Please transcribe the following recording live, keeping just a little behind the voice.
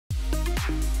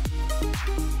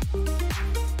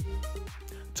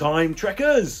Time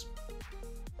trekkers!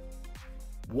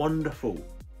 Wonderful.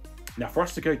 Now for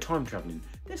us to go time travelling,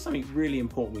 there's something really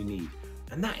important we need,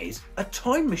 and that is a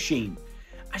time machine.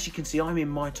 As you can see, I'm in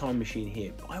my time machine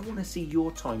here, but I want to see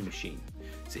your time machine.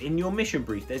 So in your mission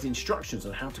brief, there's instructions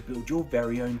on how to build your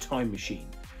very own time machine.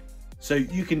 So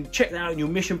you can check that out in your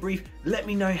mission brief. Let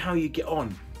me know how you get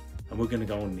on, and we're going to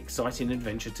go on an exciting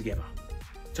adventure together.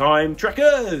 Time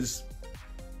trekkers!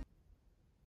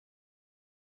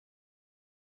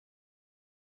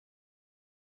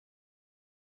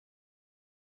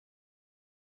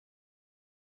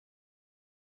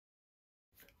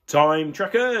 Time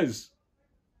trekkers!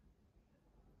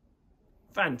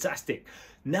 Fantastic.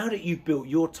 Now that you've built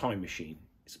your time machine,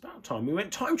 it's about time we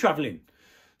went time travelling.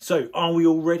 So are we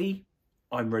all ready?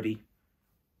 I'm ready.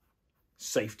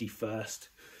 Safety first.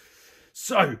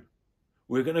 So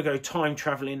we're going to go time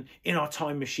travelling in our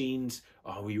time machines.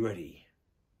 Are we ready?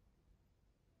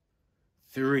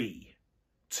 3,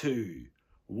 2,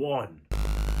 1,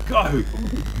 go!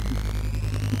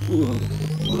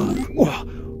 Wow!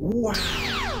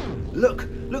 Look,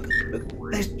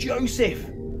 there's Joseph.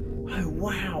 Oh,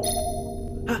 wow.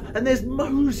 And there's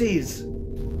Moses.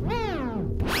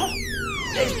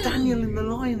 There's Daniel in the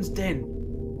lion's den.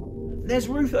 There's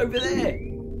Ruth over there.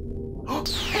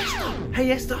 Esther.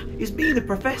 Hey, Esther, it's me, the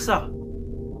professor.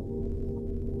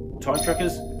 Time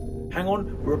trekkers, hang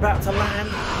on, we're about to land.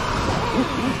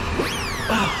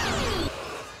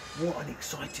 What an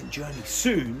exciting journey.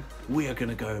 Soon, we are going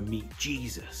to go and meet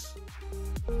Jesus.